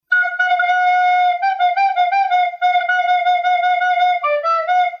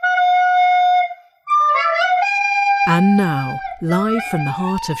And now, live from the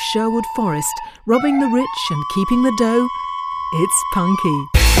heart of Sherwood Forest, robbing the rich and keeping the dough, it's Punky.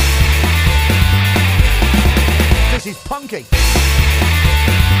 This is Punky.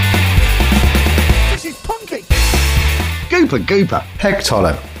 This is Punky. Gooper. Heck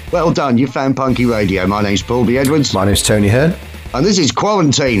Tolo. Well done, you found Punky Radio. My name's Paul B. Edwards. My name's Tony Hearn. And this is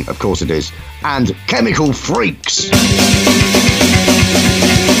Quarantine, of course it is, and Chemical Freaks.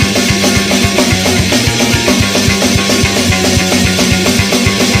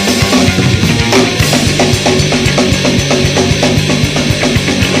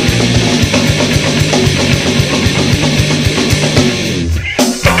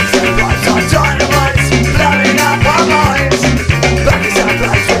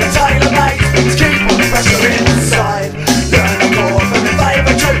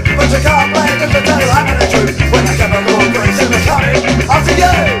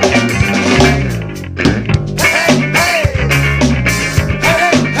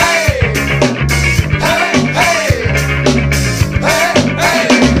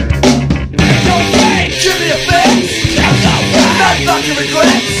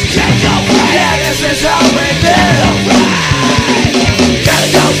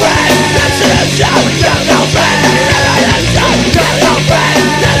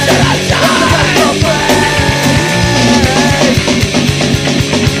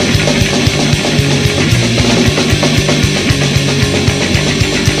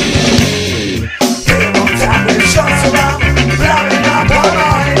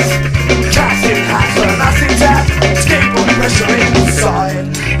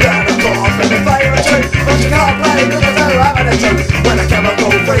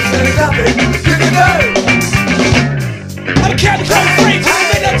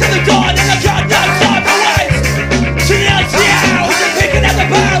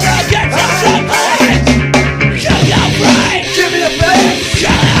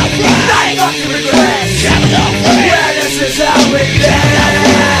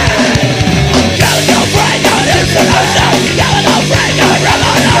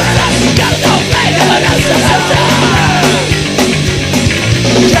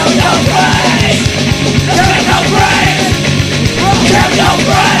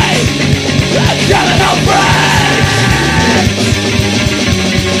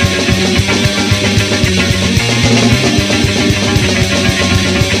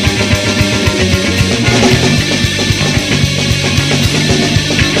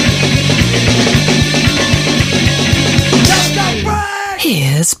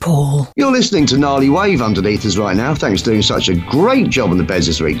 Listening to Gnarly Wave underneath us right now. Thanks for doing such a great job on the beds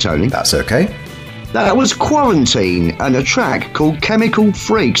this week, Tony. That's okay. That was Quarantine and a track called Chemical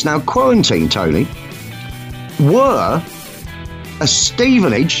Freaks. Now, Quarantine, Tony, were a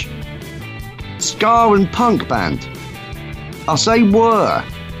Stevenage ska and punk band. I say were.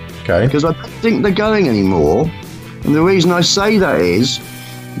 Okay. Because I don't think they're going anymore. And the reason I say that is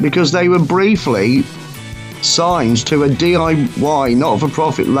because they were briefly signed to a DIY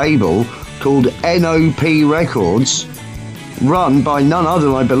not-for-profit label called NOP Records, run by none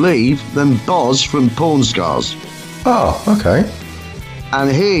other, I believe, than Boz from Porn Scars. Oh, okay. And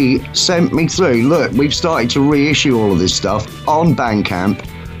he sent me through, look, we've started to reissue all of this stuff on Bandcamp,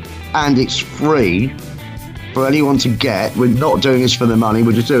 and it's free for anyone to get. We're not doing this for the money,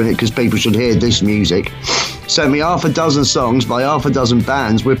 we're just doing it because people should hear this music. Sent me half a dozen songs by half a dozen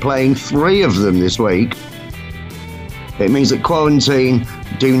bands. We're playing 3 of them this week. It means that Quarantine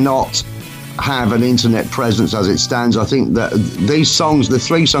do not have an internet presence as it stands. I think that these songs, the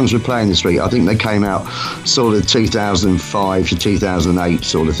 3 songs we're playing this week, I think they came out sort of 2005 to 2008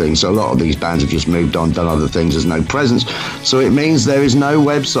 sort of thing. So a lot of these bands have just moved on, done other things. There's no presence. So it means there is no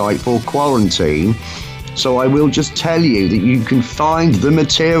website for Quarantine. So I will just tell you that you can find the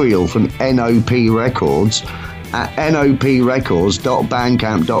material from NOP Records at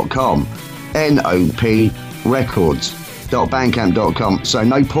noprecords.bandcamp.com. NOP Records.bandcamp.com. So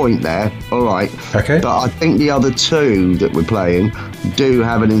no point there, all right. Okay. But I think the other 2 that we're playing do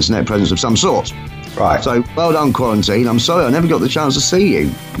have an internet presence of some sort. Right. So well done, Quarantine. I'm sorry I never got the chance to see you,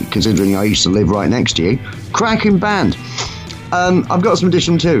 considering I used to live right next to you. Cracking band. I've got some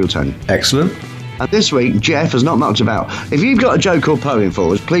additional material, Tony. Excellent. And this week, Jeff has not mucked about. If you've got a joke or poem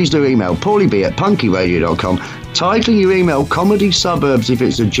for us, please do email paulieb@punkyradio.com, titling your email Comedy Suburbs if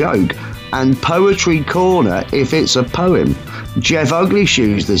it's a joke, and Poetry Corner if it's a poem. Jeff Ugly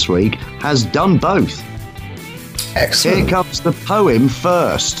Shoes this week has done both. Excellent. Here comes the poem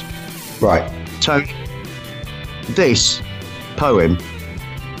first. Right. Tony, this poem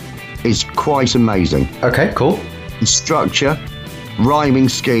is quite amazing. Okay, cool. In structure, rhyming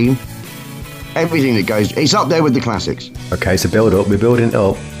scheme, Everything that goes, it's up there with the classics. Okay, so build up. We're building it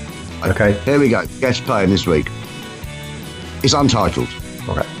up. Okay. Here we go. Guest playing this week. It's untitled.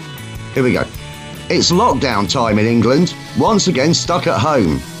 Okay. Here we go. It's lockdown time in England. Once again, stuck at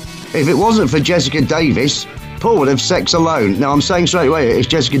home. If it wasn't for Jessica Davis, Paul would have sex alone. Now, I'm saying straight away, it's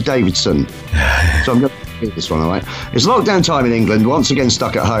Jessica Davidson. So I'm going to do this one, all right? It's lockdown time in England. Once again,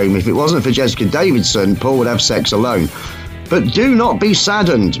 stuck at home. If it wasn't for Jessica Davidson, Paul would have sex alone. But do not be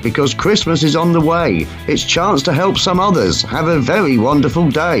saddened, because Christmas is on the way. It's chance to help some others. Have a very wonderful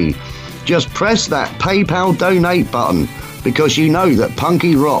day. Just press that PayPal donate button, because you know that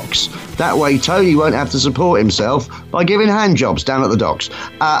Punky rocks. That way Tony won't have to support himself by giving hand jobs down at the docks.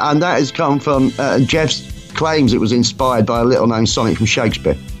 And that has come from Jeff's claims it was inspired by a little-known sonnet from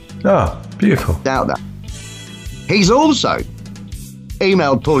Shakespeare. Oh, beautiful. Doubt that. He's also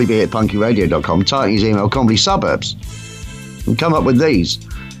emailed paulieb@punkyradio.com, typing his email comedy suburbs, and come up with these.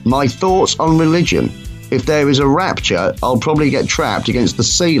 My thoughts on religion. If there is a rapture, I'll probably get trapped against the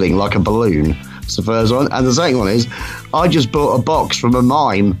ceiling like a balloon. That's the first one. And the second one is, I just bought a box from a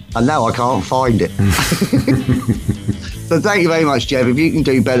mime and now I can't find it. So thank you very much, Jeff. If you can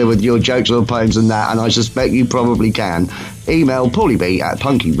do better with your jokes or poems than that, and I suspect you probably can, email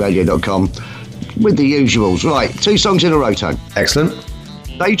paulieb@punkyradio.com with the usuals. Right, 2 songs in a row, Tone. Excellent.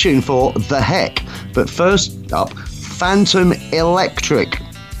 Stay tuned for The Heck. But first up, Phantom Electric.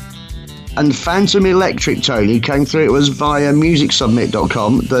 And Phantom Electric, Tony, came through. It was via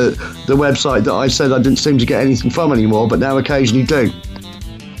musicsubmit.com, the website that I said I didn't seem to get anything from anymore, but now occasionally do.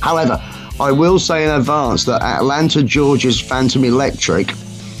 However, I will say in advance that Atlanta, Georgia's Phantom Electric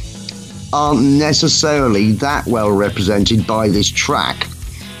aren't necessarily that well represented by this track,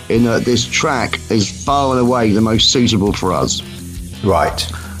 in that this track is far and away the most suitable for us. Right.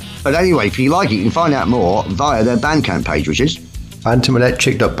 But anyway, if you like it, you can find out more via their Bandcamp page, which is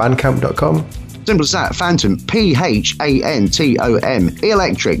phantomelectric.bandcamp.com. Simple as that. Phantom, Phantom,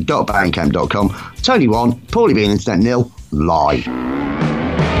 electric.bandcamp.com. Tony 1, Paulie B and Internet Nil, live. Turn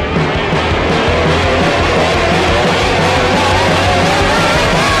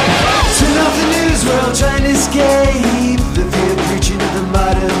off the news, we're all trying to escape the fear preaching of the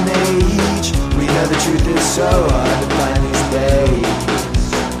modern age. We know the truth is so hard to find these days.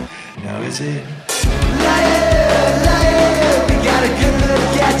 Now is it? Liar, liar, we got a good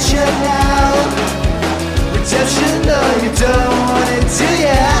look at you now. Redemption, no, you don't want it, do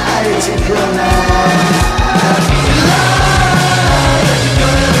ya? It's a girl now. Love, you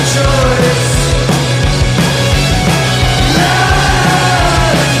don't have a choice.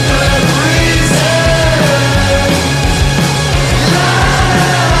 Love, you don't have a reason. Love,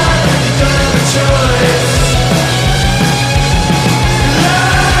 you don't have a choice.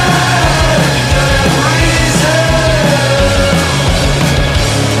 Love, you don't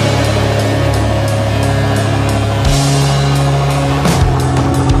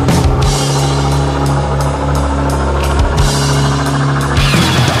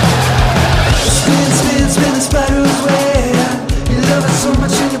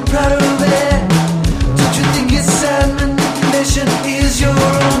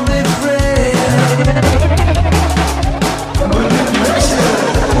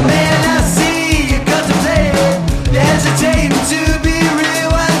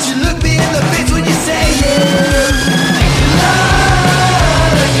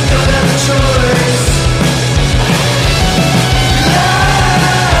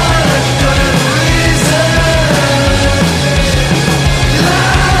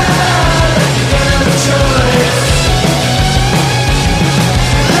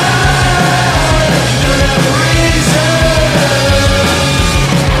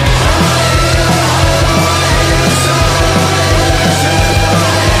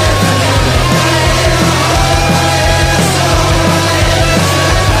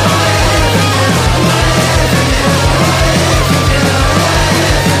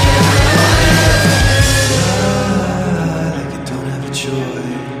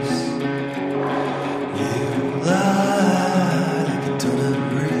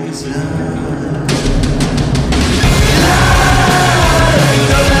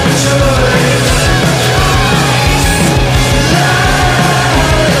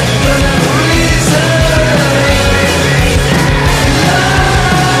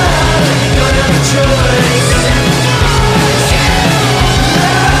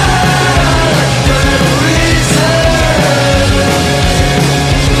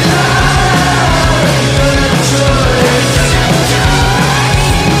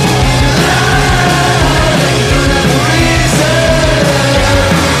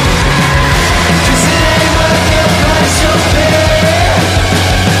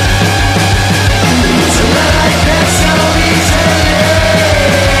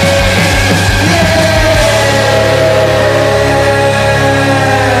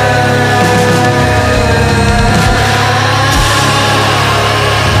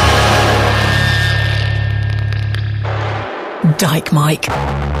Dyke Mike.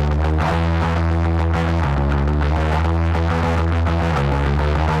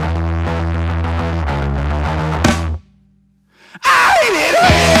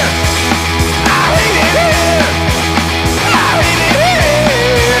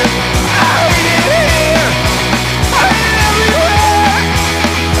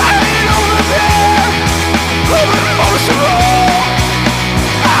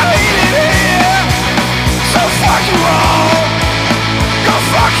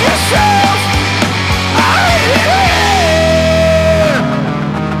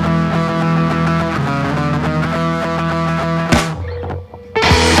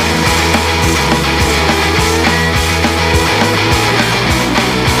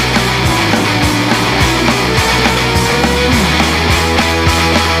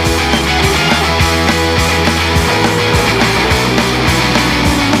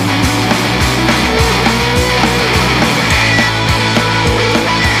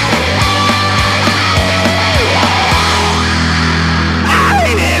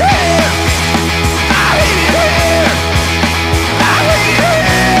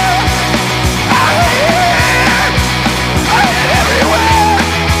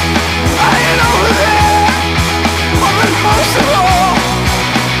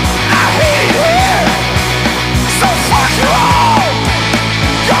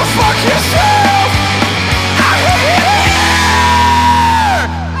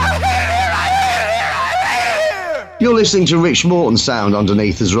 You're listening to Rich Morton's sound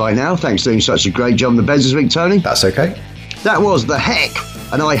underneath us right now. Thanks for doing such a great job on the beds this week, Tony. That's okay. That was The Heck,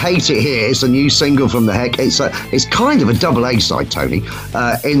 and I Hate It Here. It's a new single from The Heck. It's kind of a double A-side, Tony.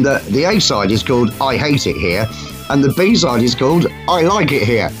 In the A-side is called I Hate It Here, and the B-side is called I Like It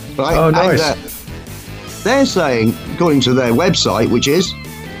Here. Right? Oh, nice. And, they're saying, according to their website, which is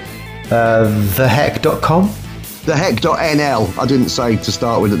theheck.com. theheck.nl. I didn't say to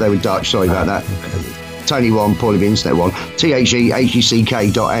start with that they were Dutch. Sorry about that. Okay. Tony one, Paulie the Internet one,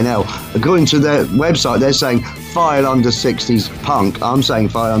 theheck.nl. According to their website, they're saying file under 60s punk. I'm saying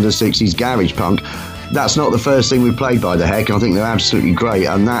file under 60s garage punk. That's not the first thing we played by The Heck. I think they're absolutely great,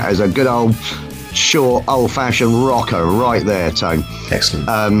 and that is a good old, short, old-fashioned rocker right there, Tone. Excellent.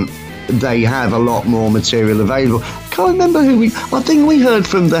 They have a lot more material available. Can't remember I think we heard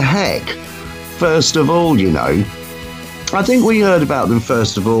from The Heck first of all, you know. I think we heard about them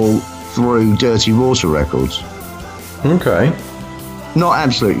first of all through Dirty Water Records. Okay. Not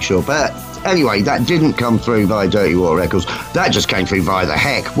absolutely sure, but anyway, that didn't come through via Dirty Water Records. That just came through via The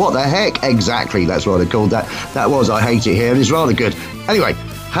Heck. What the heck? Exactly, that's what they called that. That was I Hate It Here, and it's rather good. Anyway,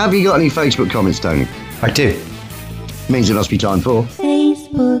 have you got any Facebook comments, Tony? I do. Means it must be time for...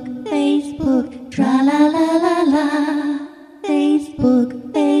 Facebook, tra-la-la-la-la. Facebook,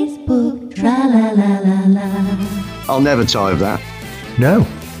 tra-la-la-la-la. I'll never tire of that. No.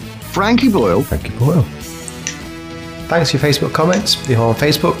 Frankie Boyle. Thank you, Boyle. Thanks for your Facebook comments. If you're on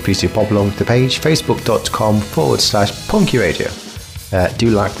Facebook, please do pop along to the page, facebook.com/Punky Radio.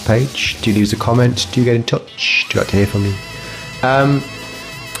 Do like the page, do leave us a comment, do get in touch, do like to hear from you.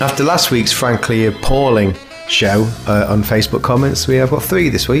 After last week's frankly appalling show on Facebook comments, we have got 3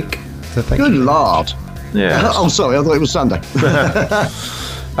 this week. So thank Good you. lord. Yeah. Oh, sorry, I thought it was Sunday.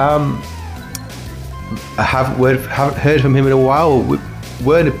 I haven't heard from him in a while.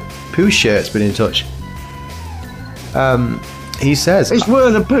 Werner Pooh Shirt's been in touch. He says It's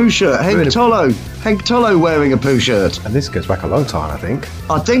Werner Pooh shirt. Hank Tolo wearing a Pooh shirt. and this goes back a long time, I think.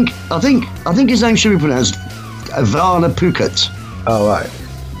 I think his name should be pronounced Varna Phuket. Oh right.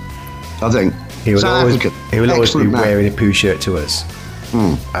 I think. He will South always African. be Excellent man. wearing a Pooh shirt to us.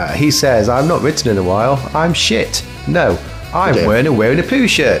 He says, "I've not written in a while. I'm shit. No, I'm dear. wearing a Pooh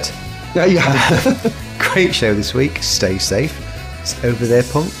shirt." Yeah. Great show this week. Stay safe. It's over there,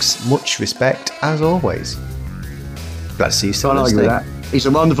 punks. Much respect as always. Glad to see you still Can't argue with listening. that. He's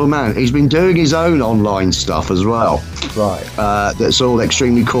a wonderful man. He's been doing his own online stuff as well. Right. That's all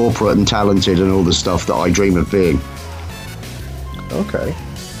extremely corporate and talented and all the stuff that I dream of being. Okay.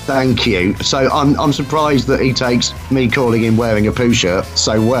 Thank you. So I'm surprised that he takes me calling him wearing a Pooh shirt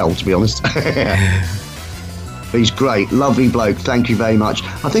so well, to be honest. He's great. Lovely bloke. Thank you very much.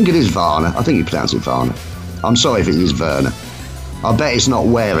 I think it is Varna. I think you pronounce it Varna. I'm sorry if it is Werner. I bet it's not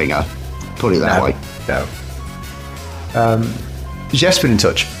wearing her. Put it that way. No. Jeff's been in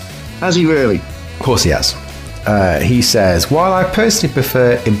touch. Has he really? Of course he has. He says, while I personally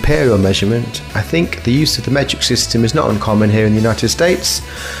prefer imperial measurement, I think the use of the metric system is not uncommon here in the United States.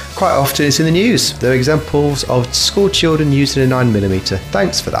 Quite often it's in the news. There are examples of school children using a 9mm.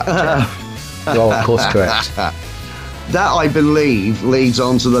 Thanks for that, Jeff. You're of course correct. That, I believe, leads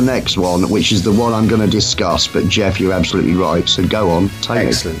on to the next one, which is the one I'm going to discuss. But, Jeff, you're absolutely right. So go on. Take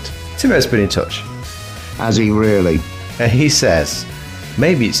Excellent. Timo's been in touch. it. Has he really? He says,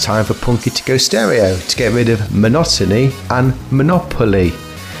 maybe it's time for Punky to go stereo to get rid of monotony and monopoly.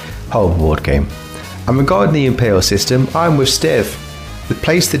 Whole board game. And regarding the Imperial system, I'm with Steve. The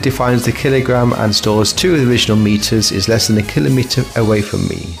place that defines the kilogram and stores 2 of the original meters is less than a kilometre away from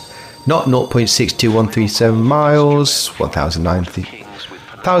me. Not 0.62137 miles,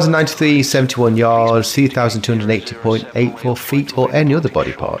 1,093.71 yards, 3,280.84 feet, or any other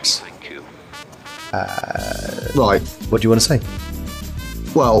body parts. Right. What do you want to say?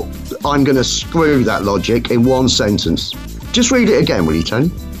 Well, I'm going to screw that logic in one sentence. Just read it again, will you, Tony?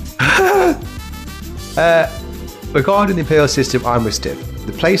 Regarding the Imperial system, I'm with Steve.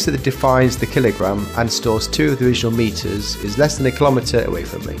 The place that defines the kilogram and stores 2 of the original meters is less than a kilometre away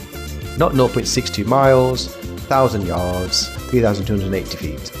from me. Not 0.62 miles, 1,000 yards, 3,280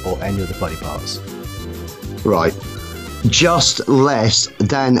 feet, or any other body parts. Right. Just less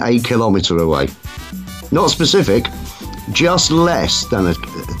than a kilometre away. Not specific, just less than a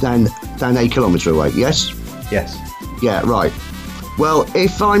kilometre away, yes? Yes. Yeah, right. Well,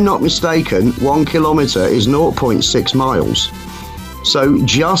 if I'm not mistaken, 1 kilometre is 0.6 miles. So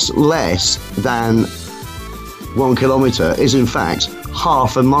just less than 1 kilometre is in fact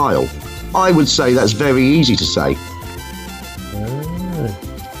half a mile. I would say that's very easy to say.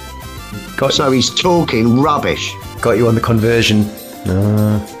 So he's talking rubbish. Got you on the conversion.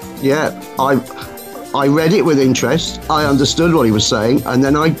 Yeah, I read it with interest, I understood what he was saying, and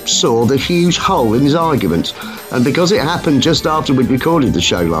then I saw the huge hole in his argument. And because it happened just after we'd recorded the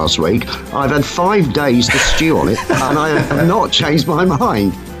show last week, I've had 5 days to stew on it, and I have not changed my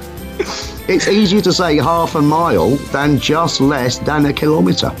mind. It's easier to say half a mile than just less than a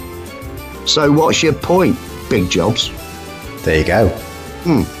kilometre. So what's your point, Big Jobs? There you go.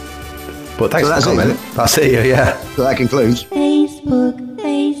 But thanks for the comment. That's it, yeah. So that concludes.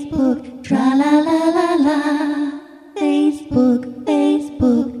 Facebook, tra la la la la. Facebook,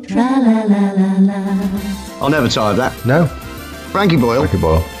 tra la la la la. I'll never tire of that. No. Frankie Boyle. Frankie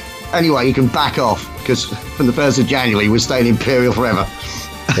Boyle. Anyway, you can back off, because from the 1st of January, we're staying Imperial forever.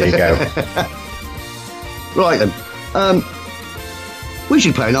 There you go. Right then. We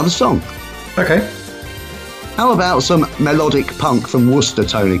should play another song. Okay. How about some melodic punk from Worcester,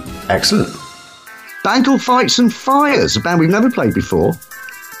 Tony? Excellent. Band called Fights and Fires, a band we've never played before.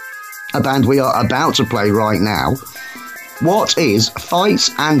 A band we are about to play right now. What is Fights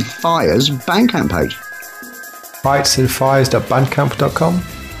and Fires Bandcamp page? Fightsandfires.bandcamp.com.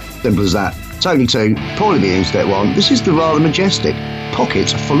 Simple as that. Tony 2, Paulie the Instep 1. This is the rather majestic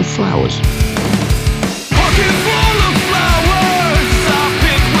Pockets Full of Flowers. Pocket full of flowers I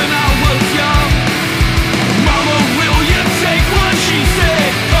picked when I was young. Mama, will you take what she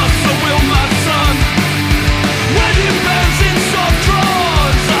said? 'Cause so will my son. Wedding bands in soft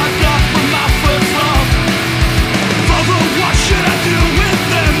drawers I got from my first love. Father, what should I do with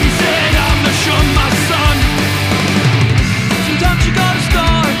them? He said, I'm not sure, my son. Sometimes you gotta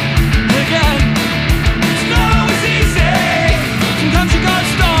start again. It's not always easy. Sometimes you gotta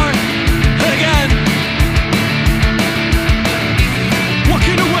start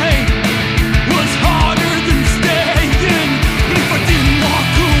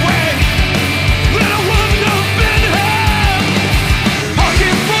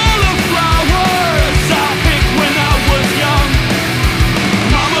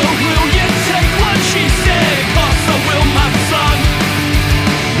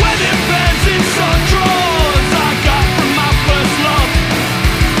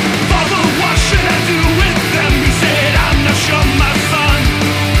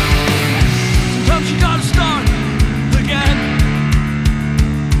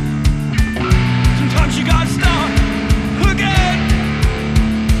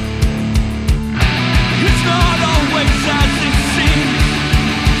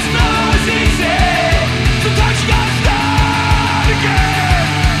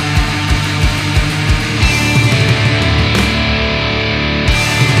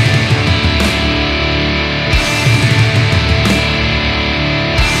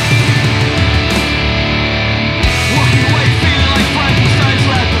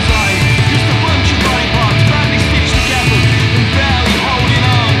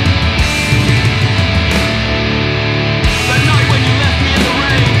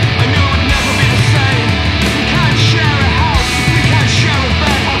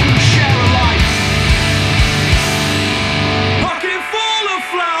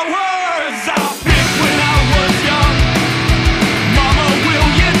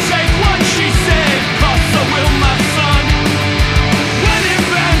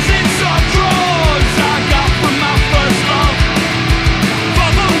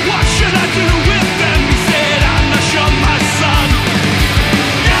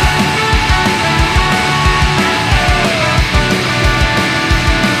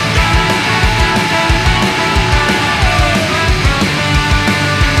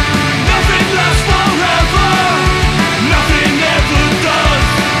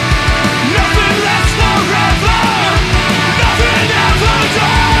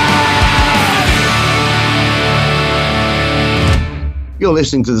You're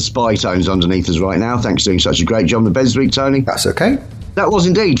listening to the Spy Tones underneath us right now. Thanks for doing such a great job on the bed this week, Tony. That's okay. That was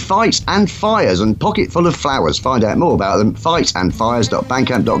indeed Fights and Fires and Pocket Full of Flowers. Find out more about them,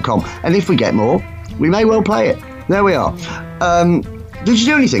 fightsandfires.bandcamp.com. And if we get more, we may well play it. There we are. Did you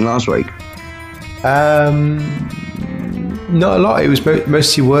do anything last week? Not a lot. It was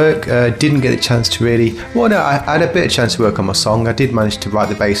mostly work. Didn't get a chance to really... Well, no, I had a bit of chance to work on my song. I did manage to write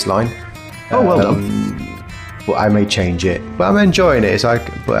the bass line. Oh, well done. But I may change it. But I'm enjoying it.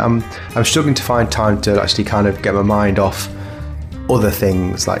 But I'm struggling to find time to actually kind of get my mind off other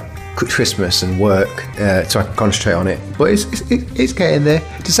things like Christmas and work, so I can concentrate on it. But it's getting there.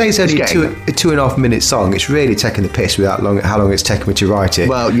 To say it's only a 2.5 minute song, it's really taking the piss with how long it's taken me to write it.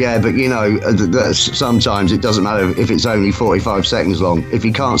 Well, yeah, but you know, sometimes it doesn't matter if it's only 45 seconds long. If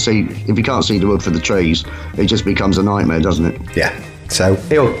you can't see the wood for the trees, it just becomes a nightmare, doesn't it? Yeah. So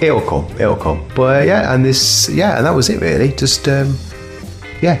it'll come. But and that was it really. Just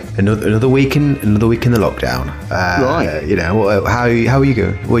another week in the lockdown. Right. You know, how are you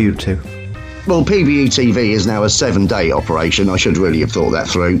going? What are you up to? Well, PVE TV is now a 7-day operation. I should really have thought that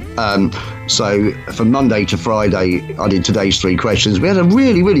through. So from Monday to Friday, I did today's 3 questions. We had a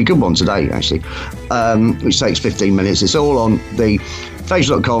really, really good one today, actually, which takes 15 minutes. It's all on the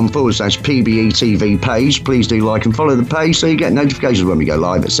facebook.com/PBE TV page. Please do like and follow the page so you get notifications when we go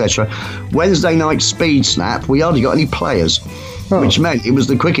live, etc. Wednesday night Speed Snap. We hardly got any players. Which meant it was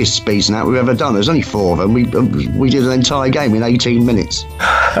the quickest Speed Snap we've ever done. There's only 4 of them. We did an entire game in 18 minutes.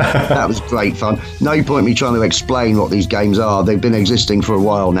 That was great fun. No point me trying to explain what these games are. They've been existing for a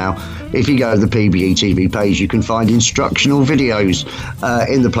while now. If you go to the PBE TV page, you can find instructional videos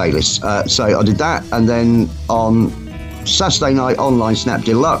in the playlist. So I did that, and then on Saturday night Online Snap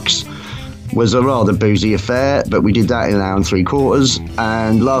Deluxe was a rather boozy affair, but we did that in 1 hour and 3/4.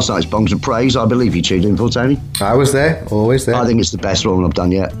 And last night's Bongs of Praise, I believe you tuned in for, Tony. I was there, always there. I think it's the best one I've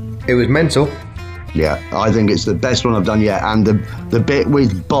done yet. It was mental. Yeah, I think it's the best one I've done yet. And the bit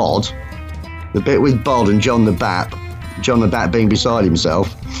with Bod and John the Bat being beside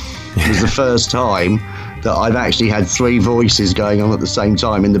himself, was the first time that I've actually had 3 voices going on at the same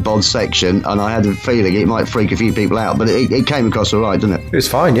time in the Bod section, and I had a feeling it might freak a few people out, but it came across all right, didn't it? It was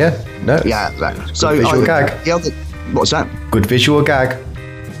fine, yeah. No. Yeah. So visual gag. What's that? Good visual gag.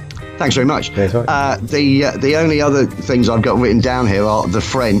 Thanks very much. Yeah, sorry. The only other things I've got written down here are the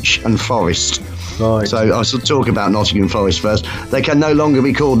French and Forest. Right. So I shall talk about Nottingham Forest first. They can no longer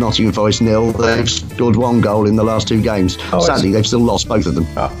be called Nottingham Forest nil. They've scored 1 goal in the last 2 games. Sadly, they've still lost both of them.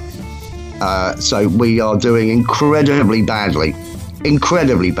 So we are doing incredibly badly.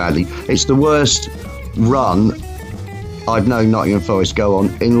 It's the worst run I've known Nottingham Forest go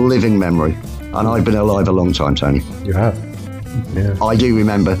on in living memory. And I've been alive a long time, Tony. You have? Yeah. I do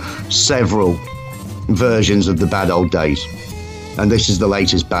remember several versions of the bad old days. And this is the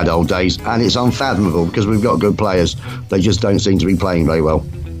latest bad old days. And it's unfathomable because we've got good players. They just don't seem to be playing very well.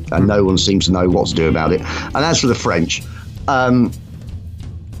 And no one seems to know what to do about it. And as for the French,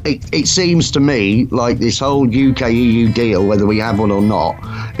 it seems to me like this whole UK-EU deal, whether we have one or not,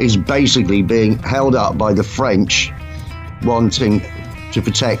 is basically being held up by the French wanting to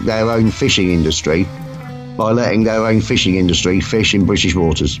protect their own fishing industry by letting their own fishing industry fish in British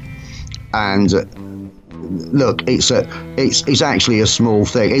waters. And look, it's actually a small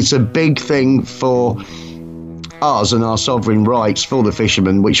thing. It's a big thing for us and our sovereign rights for the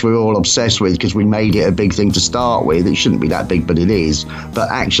fishermen, which we're all obsessed with because we made it a big thing to start with. It shouldn't be that big, but it is. But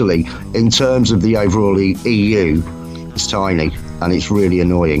actually, in terms of the overall EU, it's tiny and it's really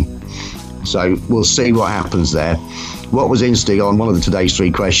annoying. So we'll see what happens there. What was interesting on one of today's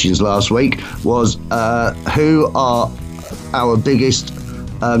 3 questions last week was who are our biggest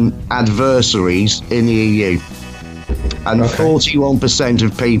adversaries in the EU? And 41%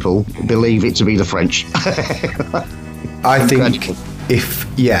 of people believe it to be the French. I think if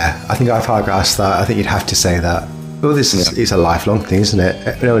I've asked that, I think you'd have to say that. Well, this is a lifelong thing, isn't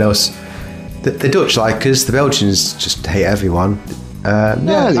it? No one else. The Dutch like us, the Belgians just hate everyone.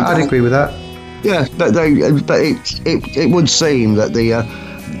 I'd agree with that. Yeah, but it would seem that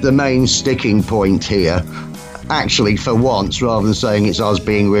the main sticking point here, actually, for once, rather than saying it's us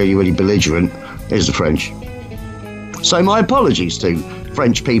being really, really belligerent, is the French. So my apologies to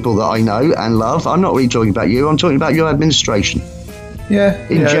French people that I know and love. I'm not really talking about you. I'm talking about your administration. Yeah.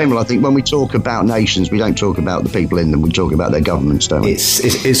 In general, I think when we talk about nations, we don't talk about the people in them. We talk about their governments, don't we?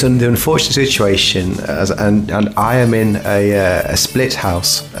 It's an unfortunate situation, and I am in a split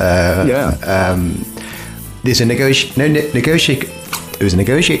house. There's a negotiation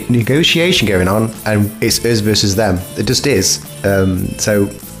going on, and it's us versus them. It just is. So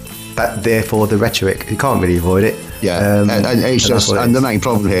that therefore the rhetoric, you can't really avoid it. Yeah, and it's that's just, what it and the is. main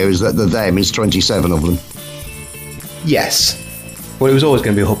problem here is that the them is 27 of them. Yes. Well, it was always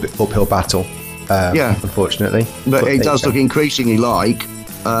going to be an uphill battle. Yeah. Unfortunately. But it does look increasingly like,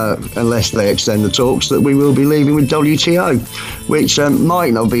 unless they extend the talks, that we will be leaving with WTO, which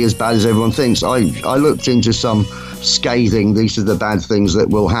might not be as bad as everyone thinks. I looked into some scathing, these are the bad things that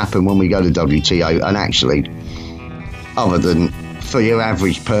will happen when we go to WTO, and actually, other than for your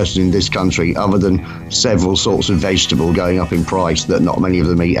average person in this country, other than several sorts of vegetable going up in price that not many of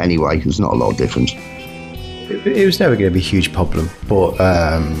them eat anyway, there's not a lot of difference. It was never going to be a huge problem, but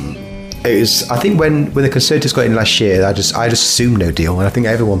it was. I think when the Conservatives got in last year, I just assumed no deal, and I think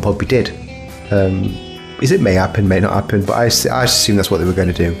everyone probably did. Is it may happen, may not happen, but I assume that's what they were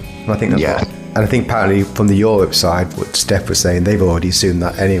going to do, and I think that's and I think apparently from the Europe side, what Steph was saying, they've already assumed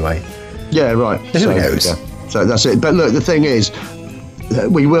that anyway. Yeah, right. Who knows? Yeah. So that's it. But look, the thing is,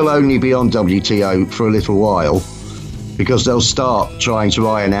 we will only be on WTO for a little while, because they'll start trying to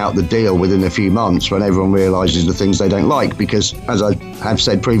iron out the deal within a few months when everyone realises the things they don't like. Because, as I have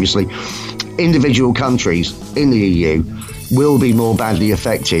said previously, individual countries in the EU will be more badly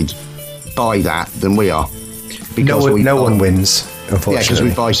affected by that than we are. Because no one wins, unfortunately. Yeah, because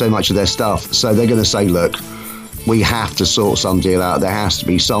we buy so much of their stuff. So they're going to say, look, we have to sort some deal out. There has to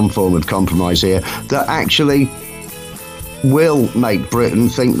be some form of compromise here that actually will make Britain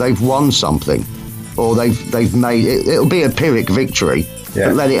think they've won something. Or they've made it. It'll be a Pyrrhic victory,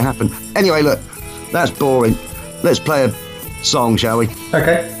 but let it happen. Anyway, look, that's boring. Let's play a song, shall we?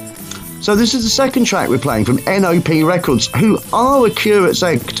 Okay. So this is the second track we're playing from NOP Records, who are a curate's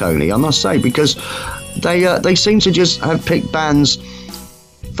egg, Tony, I must say, because they seem to just have picked bands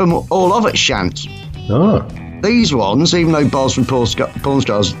from all over Shant. Oh. These ones, even though Boz from Porn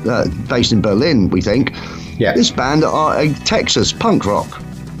Stars based in Berlin, we think, this band are a Texas punk rock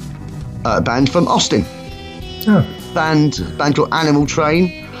band from Austin. Band called Animal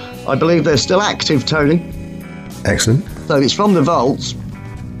Train. I believe they're still active, Tony. Excellent. So it's from the vaults,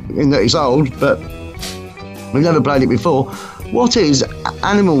 in that it's old, but we've never played it before. What is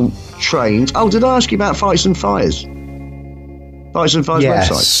Animal Trains? Oh, did I ask you about Fights and Fires? Fights and Fires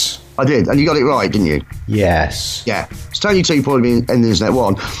website? I did, and you got it right, didn't you? Yes. Yeah. It's Tony 2 pointed me in the Internet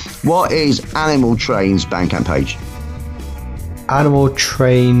 1. What is Animal Train's Bandcamp page? Animal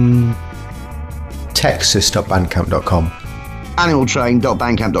Train Texas.bandcamp.com.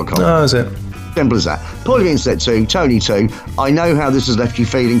 Animaltrain.bandcamp.com. Oh, is it? Simple as that. Point of Internet 2, Tony 2. I know how this has left you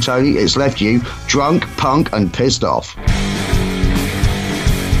feeling, Tony. It's left you drunk, punk, and pissed off.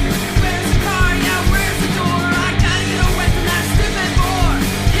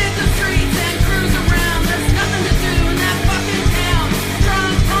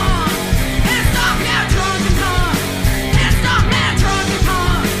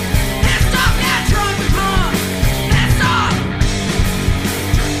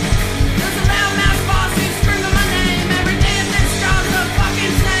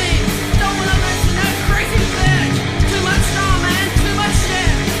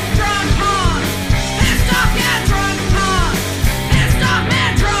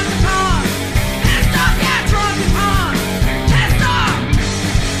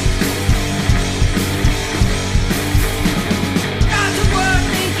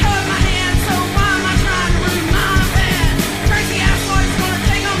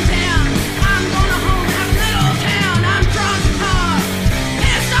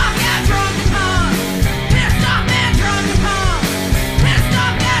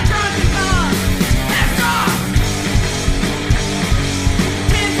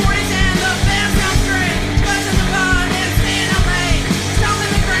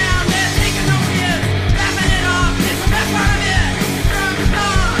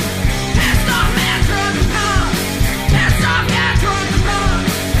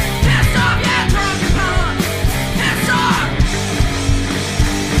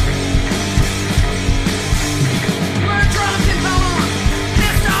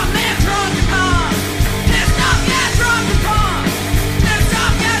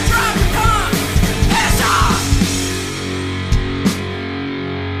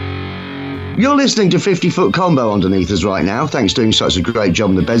 You're listening to 50-Foot Combo underneath us right now. Thanks for doing such a great job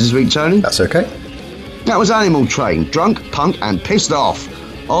on the beds this week, Tony. That's okay. That was Animal Train, drunk, punk, and pissed off.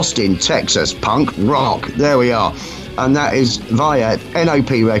 Austin, Texas, punk rock. There we are. And that is via NOP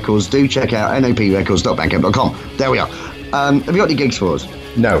Records. Do check out noprecords.bandcamp.com. There we are. Have you got any gigs for us?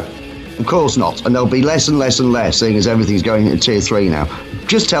 No. Of course not. And there'll be less and less and less, seeing as everything's going into tier 3 now.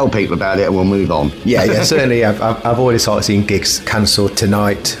 Just tell people about it and we'll move on. Yeah, certainly. I've already started seeing gigs cancelled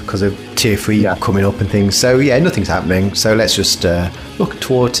tonight because of tier 3 coming up and things. So yeah, nothing's happening. So let's just look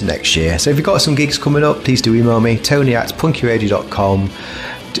towards next year. So if you've got some gigs coming up, please do email me, tony@punkyradio.com.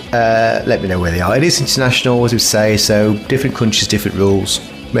 Let me know where they are. It is international, as we say, so different countries, different rules.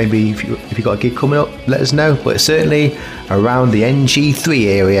 Maybe if you've got a gig coming up, let us know. But certainly around the NG3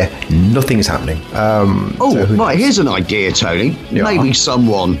 area, nothing's happening. Right, here's an idea, Tony. Yeah. Maybe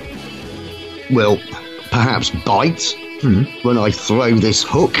someone will perhaps bite when I throw this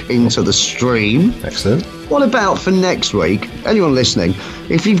hook into the stream. Excellent. What about for next week? Anyone listening,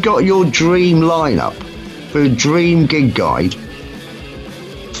 if you've got your dream lineup for a dream gig guide,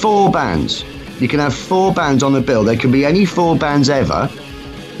 4 bands. You can have 4 bands on the bill. There can be any 4 bands ever.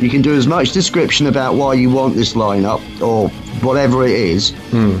 You can do as much description about why you want this lineup or whatever it is.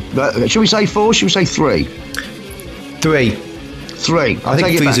 But should we say 4? Should we say 3? 3. 3. I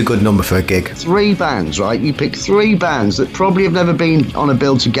think 3 is a good number for a gig. 3 bands, right? You pick 3 bands that probably have never been on a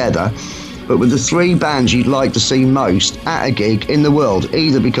bill together, but with the 3 bands you'd like to see most at a gig in the world,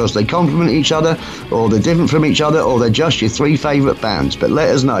 either because they complement each other, or they're different from each other, or they're just your 3 favourite bands. But let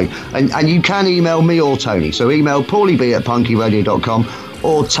us know. And you can email me or Tony. So email paulieb@punkyradio.com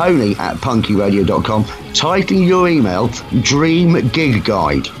or tony@punkyradio.com, titling your email Dream Gig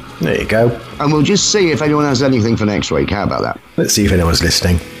Guide. There you go. And we'll just see if anyone has anything for next week. How about that? Let's see if anyone's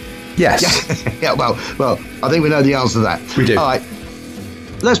listening. Yes. Yeah, well, I think we know the answer to that. We do. All right.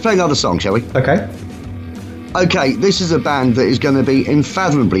 Let's play another song, shall we? Okay. Okay, this is a band that is going to be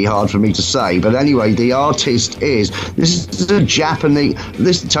unfathomably hard for me to say, but anyway, the artist is this is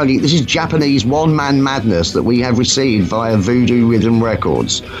Japanese one-man madness that we have received via Voodoo Rhythm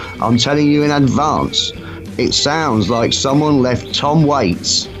Records. I'm telling you in advance, it sounds like someone left Tom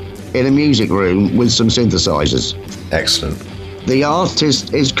Waits in a music room with some synthesizers. Excellent. The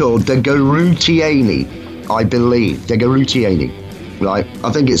artist is called Degarutieni, I believe. Degarutieni, right?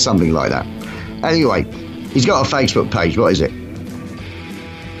 I think it's something like that. Anyway, he's got a Facebook page. What is it?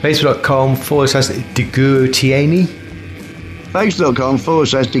 Facebook.com/Degarutieni.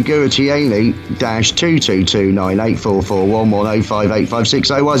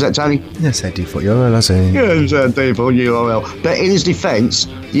 Facebook.com/Degarutieni-222984411058560. Why is that, Tony? Yes, I do for your lesson. Yes, I do for URL. But in his defence,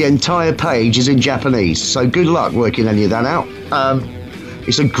 the entire page is in Japanese, so good luck working any of that out.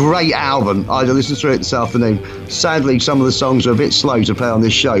 It's a great album. I listened to it this afternoon. Sadly, some of the songs are a bit slow to play on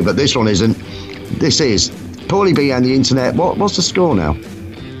this show, but this one isn't. This is Paulie B and the Internet. What's the score now?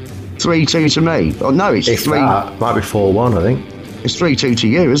 3-2 to me. Oh no, it's 3. Might be 4-1, I think. It's 3-2 to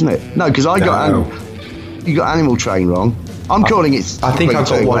you, isn't it? No, because you got Animal Train wrong. I'm calling it. I think I've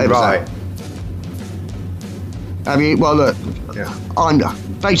got one right. I mean, well, look. Yeah. I'm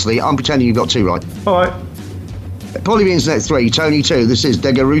pretending you've got 2 right. All right. Paulie B Internet 3, Tony 2. This is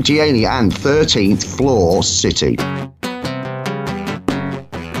Degarutieni and 13th Floor City.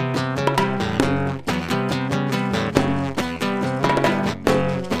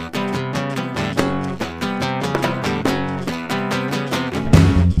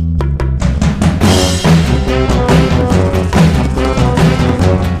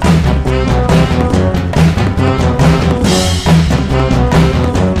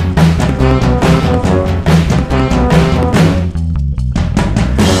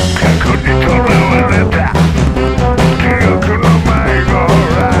 Con il tuo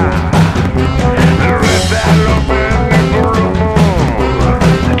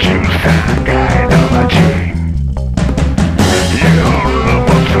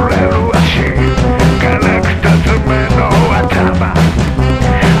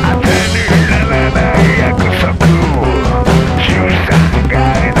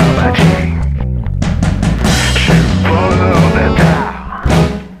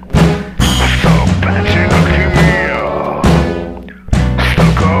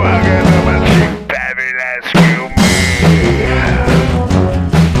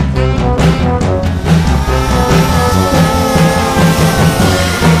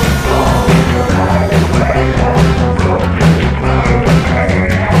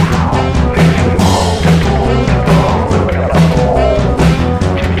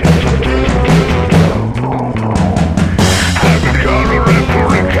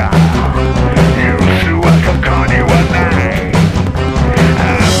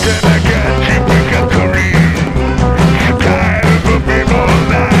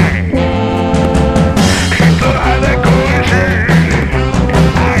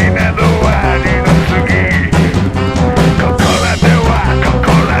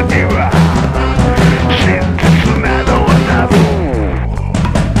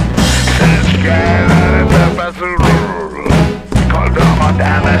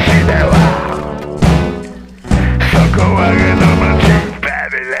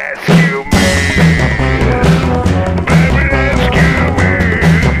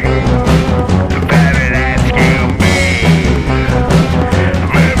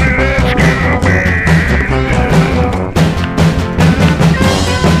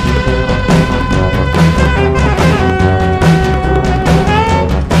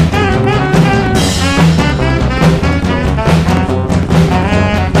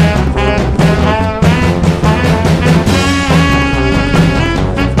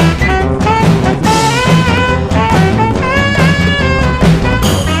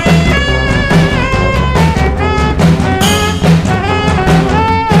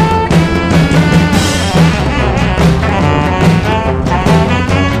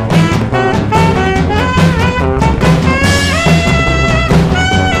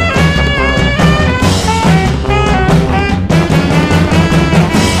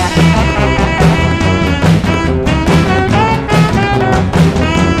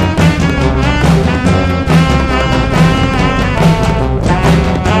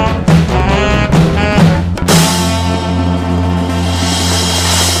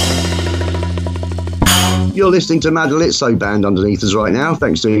You're listening to Madalitso Band underneath us right now.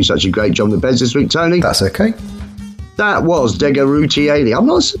 Thanks for doing such a great job on the beds this week, Tony. That's okay. That was Degarutieli. I'm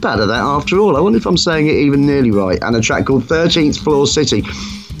not so bad at that after all. I wonder if I'm saying it even nearly right. And a track called 13th Floor City.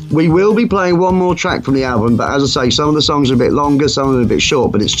 We will be playing one more track from the album, but as I say, some of the songs are a bit longer, some of them are a bit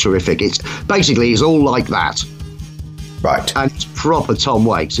short, but it's terrific. It's all like that. Right. And it's proper Tom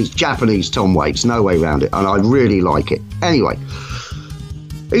Waits. It's Japanese Tom Waits, no way around it. And I really like it. Anyway,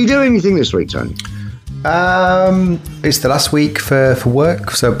 are you doing anything this week, Tony? It's the last week for work,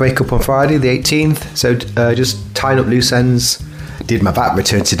 so break up on Friday the 18th, so just tying up loose ends. Did my VAT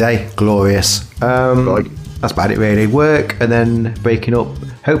return today, glorious. Right. That's about it really. Work and then breaking up.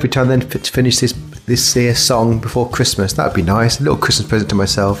 Hopefully trying then to finish this year's song before Christmas. That would be nice, a little Christmas present to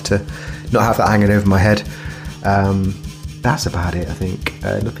myself to not have that hanging over my head. That's about it, I think.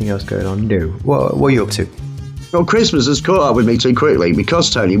 Nothing else going on. No. What are you up to? Well, Christmas has caught up with me too quickly because,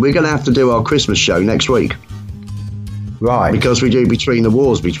 Tony, we're going to have to do our Christmas show next week. Right. Because we do Between the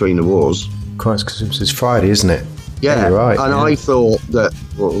Wars. Christ, Christmas is Friday, isn't it? Yeah, you're right. And yeah. I thought that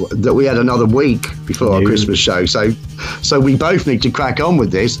we had another week before our Christmas show. So we both need to crack on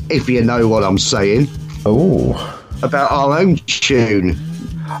with this, if you know what I'm saying. Oh. About our own tune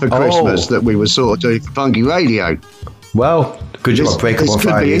for Christmas that we were sort of doing for Funky Radio. Well, good job. Break up on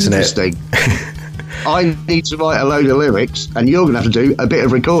Friday, isn't it? I need to write a load of lyrics, and you're going to have to do a bit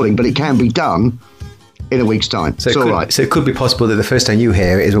of recording, but it can be done in a week's time. So it's all right. So it could be possible that the first time you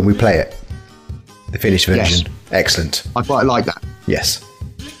hear it is when we play it, the finished version. Yes. Excellent. I quite like that. Yes.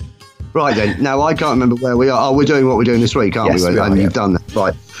 Right then. Now, I can't remember where we are. Oh, we're doing what we're doing this week, aren't Yes, we? we are, And yeah. you've done that.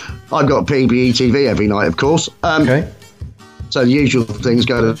 Right. I've got PBE TV every night, of course. Okay. So the usual things,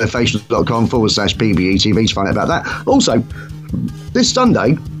 go to facebook.com/PBE TV to find out about that. Also, this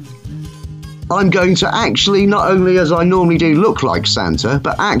Sunday, I'm going to actually, not only as I normally do, look like Santa,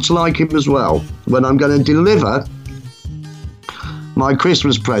 but act like him as well, when I'm going to deliver my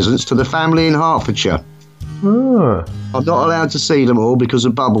Christmas presents to the family in Hertfordshire. Oh. I'm not allowed to see them all because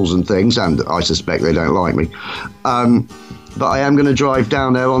of bubbles and things, and I suspect they don't like me. But I am going to drive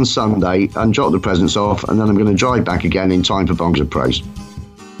down there on Sunday and drop the presents off, and then I'm going to drive back again in time for Bongs of Praise.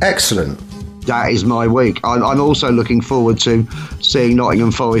 Excellent. That is my week. I'm also looking forward to seeing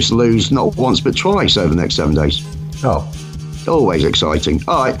Nottingham Forest lose not once but twice over the next 7 days. Oh. Always exciting.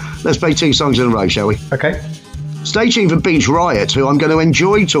 All right, let's play 2 songs in a row, shall we? Okay. Stay tuned for Beach Riot, who I'm going to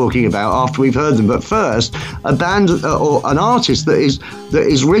enjoy talking about after we've heard them. But first, a band or an artist that is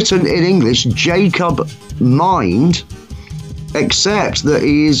written in English, Jacob Mind, except that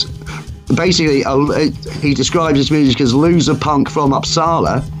he is basically he describes his music as loser punk from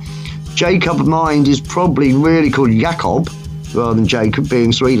Uppsala. Jacob Mind is probably really called Jakob rather than Jacob,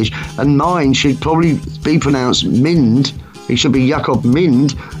 being Swedish, and Mind should probably be pronounced Mind. He should be Jakob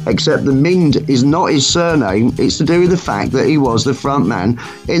Mind, except the Mind is not his surname. It's to do with the fact that he was the front man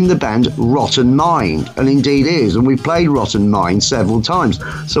in the band Rotten Mind, and indeed is, and we've played Rotten Mind several times.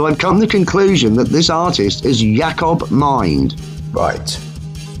 So I've come to the conclusion that this artist is Jakob Mind. Right.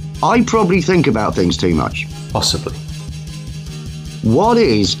 I probably think about things too much. Possibly. What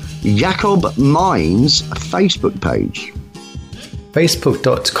is Jakob Mind's Facebook page?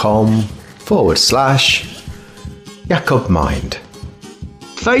 Facebook.com/Jakob Mind.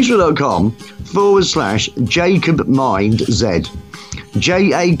 Facebook.com/Jacob Mind Z.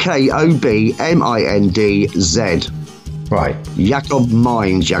 JAKOBMINDZ. Right. Jakob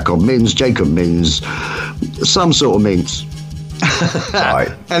Mind, Jakob Mins, Jacob Mins, some sort of mince.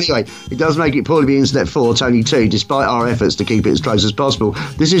 Right. Anyway, it does make it poorly be Internet 4, Tony 2, despite our efforts to keep it as close as possible.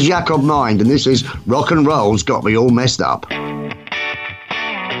 This is Jakob Mind, and this is Rock and Roll's Got Me All Messed Up.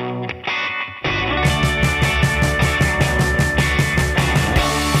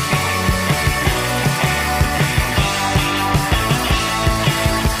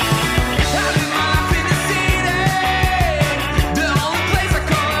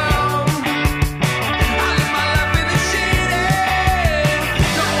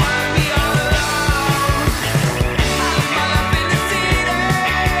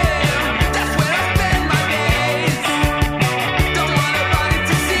 That's where I spend my days.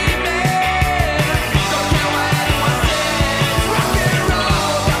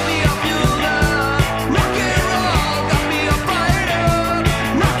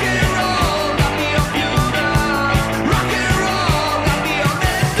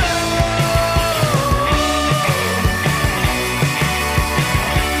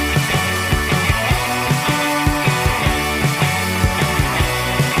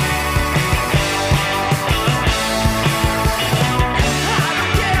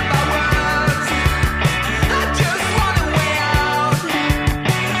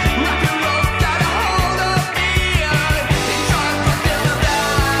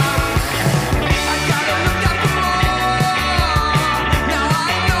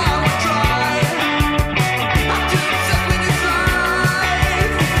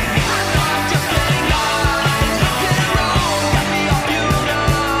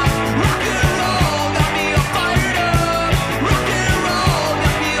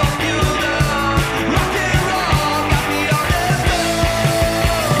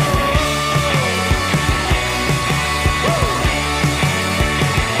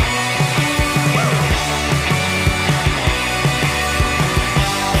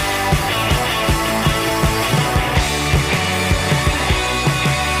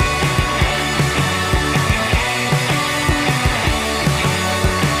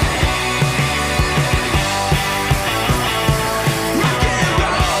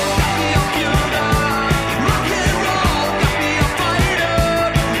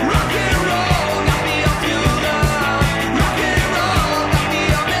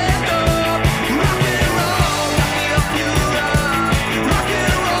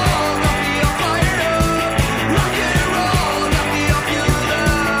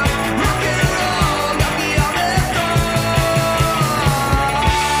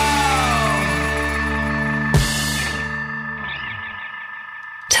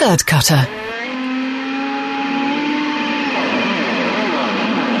 Turd Cutter.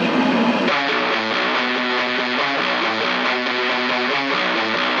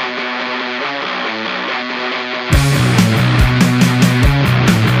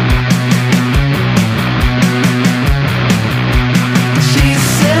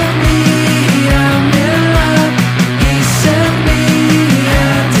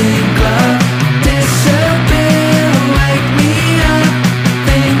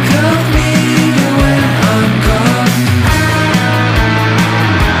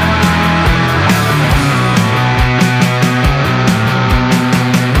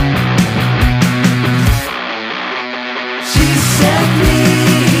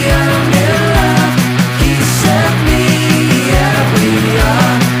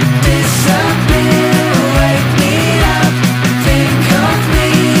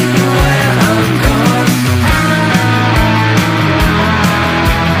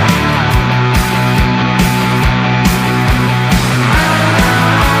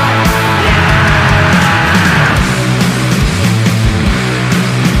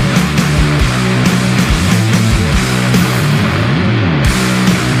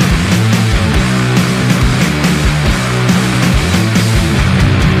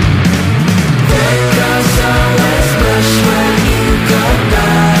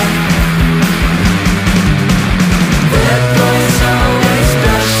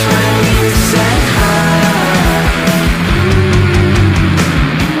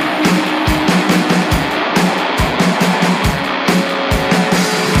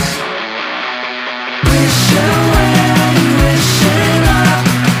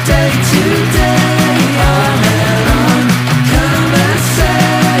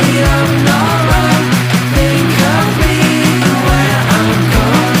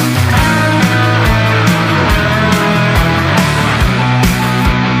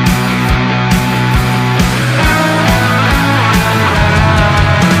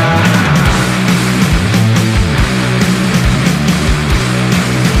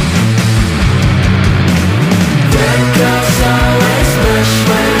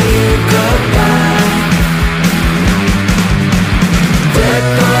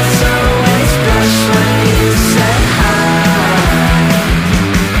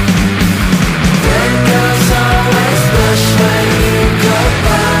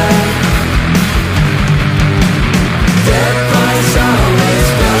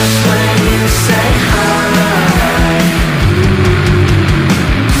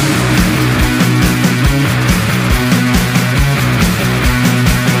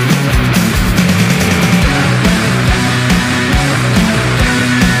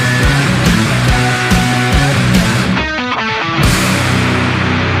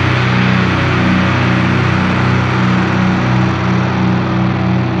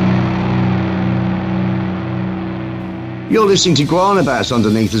 You're listening to Guanabats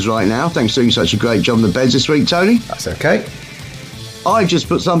underneath us right now. Thanks for doing such a great job on the beds this week, Tony. That's okay. I just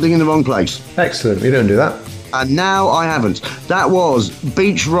put something in the wrong place. Excellent. We don't do that. And now I haven't. That was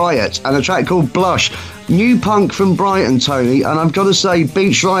Beach Riot and a track called Blush. New punk from Brighton, Tony. And I've got to say,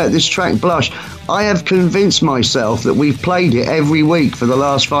 Beach Riot, this track Blush, I have convinced myself that we've played it every week for the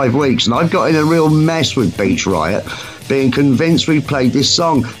last 5 weeks. And I've got in a real mess with Beach Riot, being convinced we've played this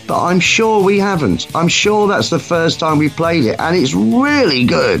song. But I'm sure we haven't. I'm sure that's the first time we've played it. And it's really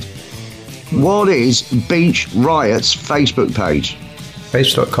good. What is Beach Riot's Facebook page?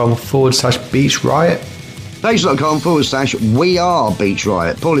 Facebook.com/Beach Riot. Facebook.com/We Are Beach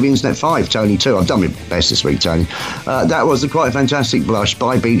Riot. Paulie Internet 5, Tony 2. I've done my best this week, Tony. That was the quite fantastic Blush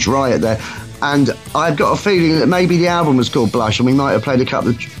by Beach Riot there. And I've got a feeling that maybe the album was called Blush and we might have played a couple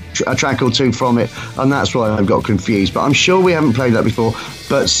of a track or two from it, and that's why I've got confused. But I'm sure we haven't played that before,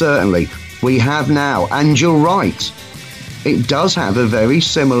 but certainly we have now. And you're right. It does have a very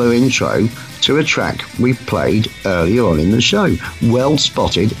similar intro to a track we played earlier on in the show. Well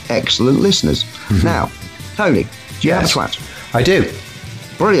spotted, excellent listeners. Mm-hmm. Now, Tony, do you have a twat? I do.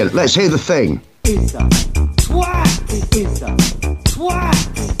 Brilliant. Let's hear the thing. It's a twat. It's a twat.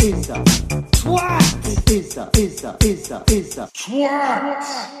 It's a twat. It's a twat.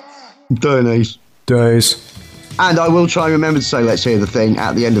 Days. And I will try and remember to say let's hear the thing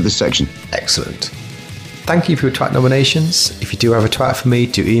at the end of this section. Excellent. Thank you for your twat nominations. If you do have a twat for me,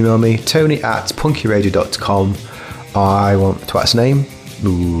 do email me, tony@punkyradio.com. I want the twat's name,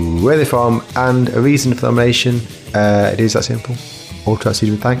 where they're from, and a reason for the nomination. It is that simple. All twats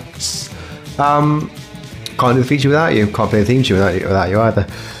need with thanks. Can't do the feature without you. Can't play the theme tune without you either.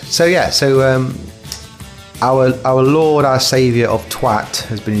 So yeah, our Lord, our Saviour of Twat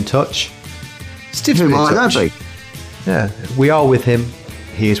has been in touch. Still Who might that be? Yeah, we are with him.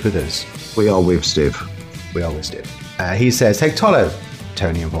 He is with us. We are with Steve. We are with Steve. He says, "Hey Tolo,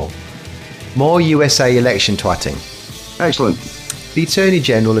 Tony and Paul. More USA election twatting. Excellent. The Attorney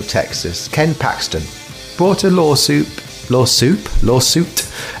General of Texas, Ken Paxton, brought a lawsuit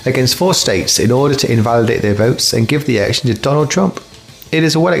against 4 states in order to invalidate their votes and give the election to Donald Trump. It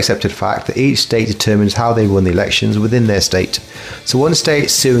is a well-accepted fact that each state determines how they won the elections within their state. So one state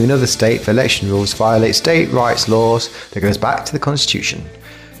suing another state for election rules violates state rights laws that goes back to the Constitution.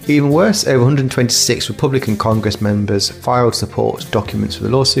 Even worse, over 126 Republican Congress members filed support documents for the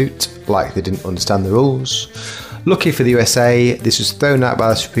lawsuit, like they didn't understand the rules. Lucky for the USA, this was thrown out by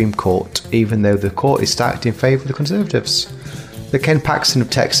the Supreme Court, even though the court is stacked in favour of the Conservatives. The Ken Paxton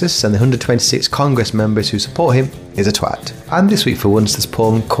of Texas and the 126 Congress members who support him is a twat. And this week, for once, the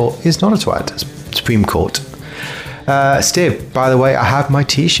Supreme Court is not a twat. Supreme Court. Steve, by the way, I have my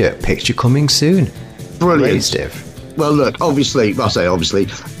T-shirt picture coming soon. Brilliant. Ready, Steve? Well, look, obviously,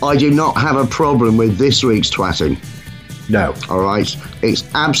 I do not have a problem with this week's twatting. No. All right, it's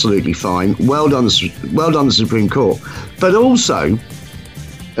absolutely fine. Well done, the Supreme Court. But also,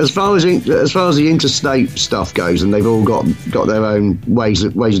 as far as the interstate stuff goes, and they've all got their own ways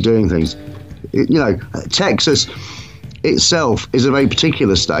of doing things. Texas itself is a very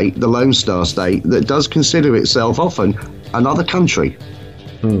particular state, the Lone Star State, that does consider itself often another country.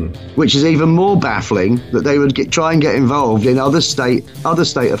 Which is even more baffling that they would try and get involved in other state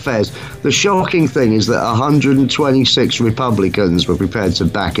affairs. The shocking thing is that 126 Republicans were prepared to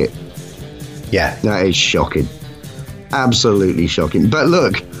back it. Yeah. That is shocking. Absolutely shocking. But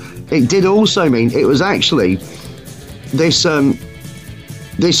look, it did also mean it was actually this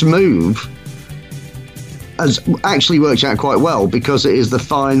move has actually worked out quite well, because it is the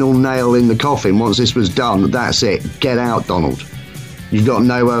final nail in the coffin. Once this was done, that's it. Get out, Donald. You've got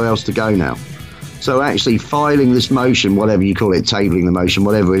nowhere else to go now. So actually filing this motion, whatever you call it, tabling the motion,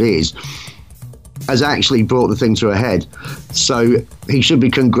 whatever it is, has actually brought the thing to a head. So he should be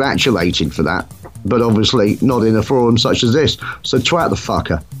congratulated for that, but obviously not in a forum such as this. So twat the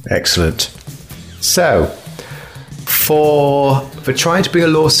fucker. Excellent. So, for trying to bring a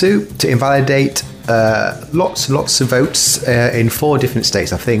lawsuit to invalidate lots of votes in 4 different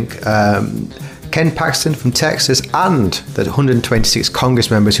states, I think, Ken Paxton from Texas and the 126 Congress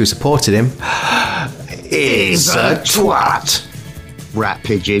members who supported him is a twat. Rat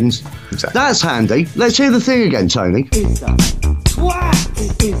pigeons. Exactly. That's handy. Let's hear the thing again, Tony. Is a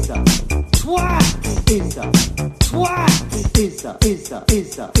twat. Is a twat. Is a twat.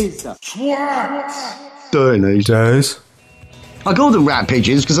 Is a twat. Doing these. Does. I called them rat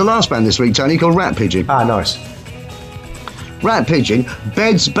pigeons because the last band this week, Tony, called Rat Pigeon. Ah, nice. Rat Pigeon,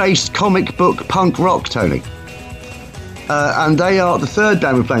 beds-based comic book punk rock, Tony. And they are the 3rd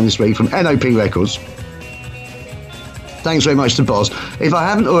band we're playing this week from NOP Records. Thanks very much to Boz. If I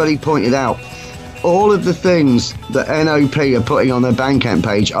haven't already pointed out, all of the things that NOP are putting on their Bandcamp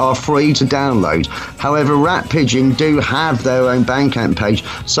page are free to download. However, Rat Pigeon do have their own Bandcamp page,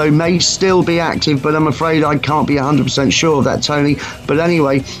 so may still be active, but I'm afraid I can't be 100% sure of that, Tony. But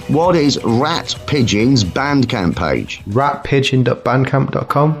anyway, what is Rat Pigeon's Bandcamp page?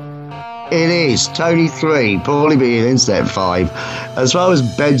 ratpigeon.bandcamp.com. It is Tony 3, Paulie B in Instep 5. As far as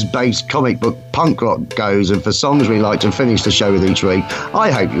beds-based comic book punk rock goes, and for songs we like to finish the show with each week, I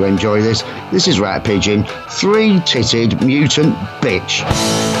hope you enjoy this. This is Rat Pigeon, 3-titted mutant bitch.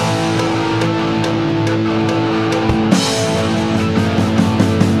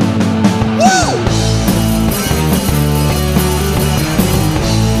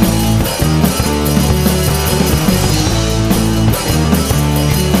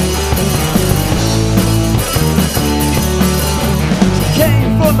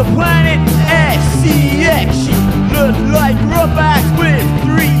 The planet SCX. She looked like Roback with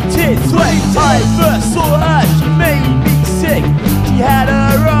 3 tits. When I first saw her, she made me sick. She had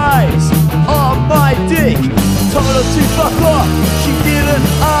her eyes on my dick. Told her to fuck off, she didn't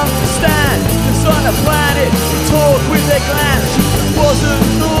understand. Cause on the planet, we talk with their glands. She wasn't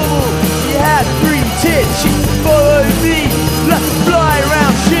normal, she had 3 tits. She followed me like a fly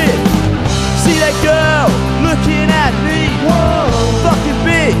around shit. See that girl looking at me? Whoa, fucking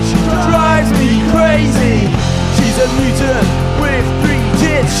bitch, drives me crazy. She's a mutant with 3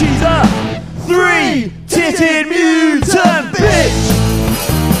 tits. She's a 3-titted mutant bitch.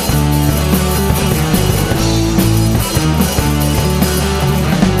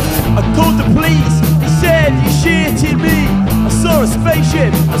 I called the police, they said you shitted me. I saw a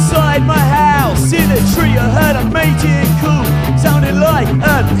spaceship outside my house in a tree. I heard a mating call, sounded like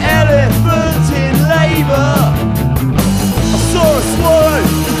an elephant in labour. I saw a swallow a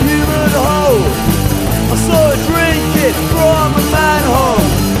human hole. I saw her drinking from a manhole.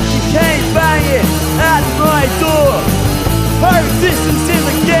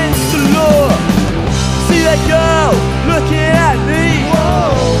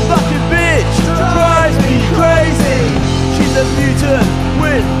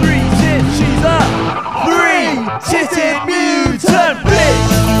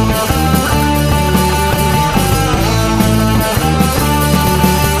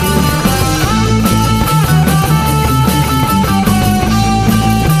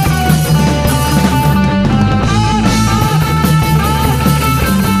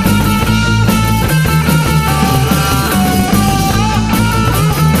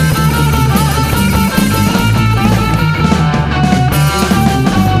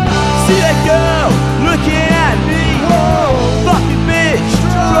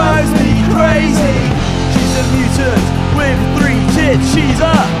 she's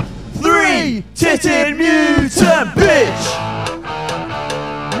a three-titted mutant bitch.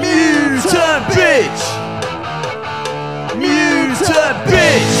 Mutant bitch. Mutant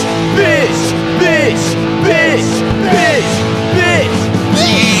bitch. Bitch. Bitch. Bitch. Bitch. Bitch.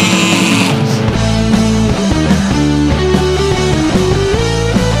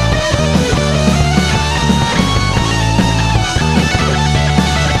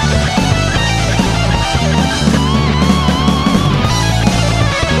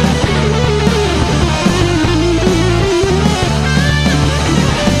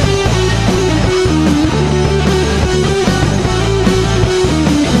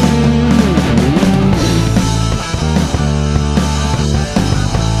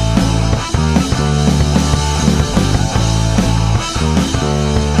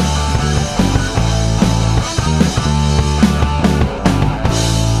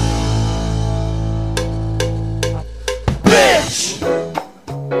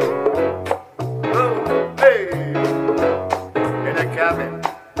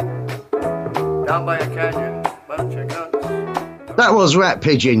 That was Rat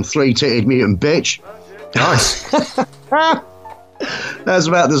Pigeon, three-titted mutant bitch. Nice. That's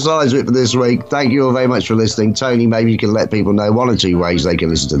about the size of it for this week. Thank you all very much for listening. Tony, maybe you can let people know one or two ways they can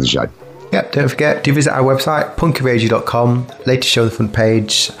listen to the show. Yep, don't forget, do visit our website, punkyradio.com. Latest show on the front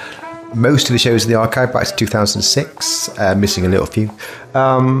page. Most of the shows in the archive back to 2006, missing a little few.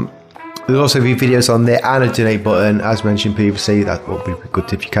 There'll also be videos on there and a donate button, as mentioned previously. That would be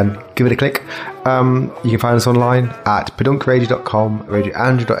good if you can give it a click. You can find us online at pedunkradio.com,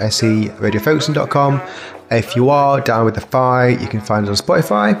 radioandrew.se, radiofolkson.com. If you are down with the fight, you can find us on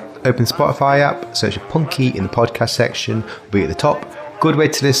Spotify. Open the Spotify app, search for Punky in the podcast section, will be at the top. Good way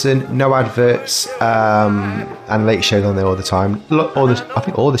to listen, no adverts, and late shows on there all the time. I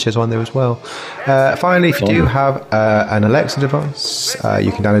think all the shows are on there as well. Finally, if you do have an Alexa device,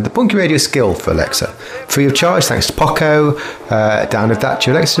 you can download the Punky Radio skill for Alexa. Free of charge, thanks to Poco. Download that to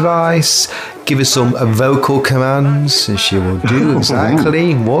your Alexa device. Give her some vocal commands, and she will do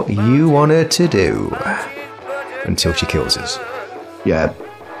exactly what you want her to do. Until she kills us. Yeah.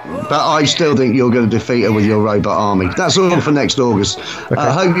 But I still think you're going to defeat her with your robot army. That's all for next August. Okay.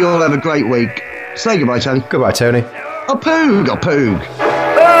 I hope you all have a great week. Say goodbye, Tony. Goodbye, Tony. A poog, a poog.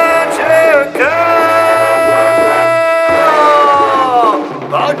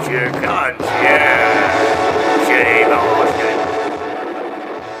 But you can't, yeah.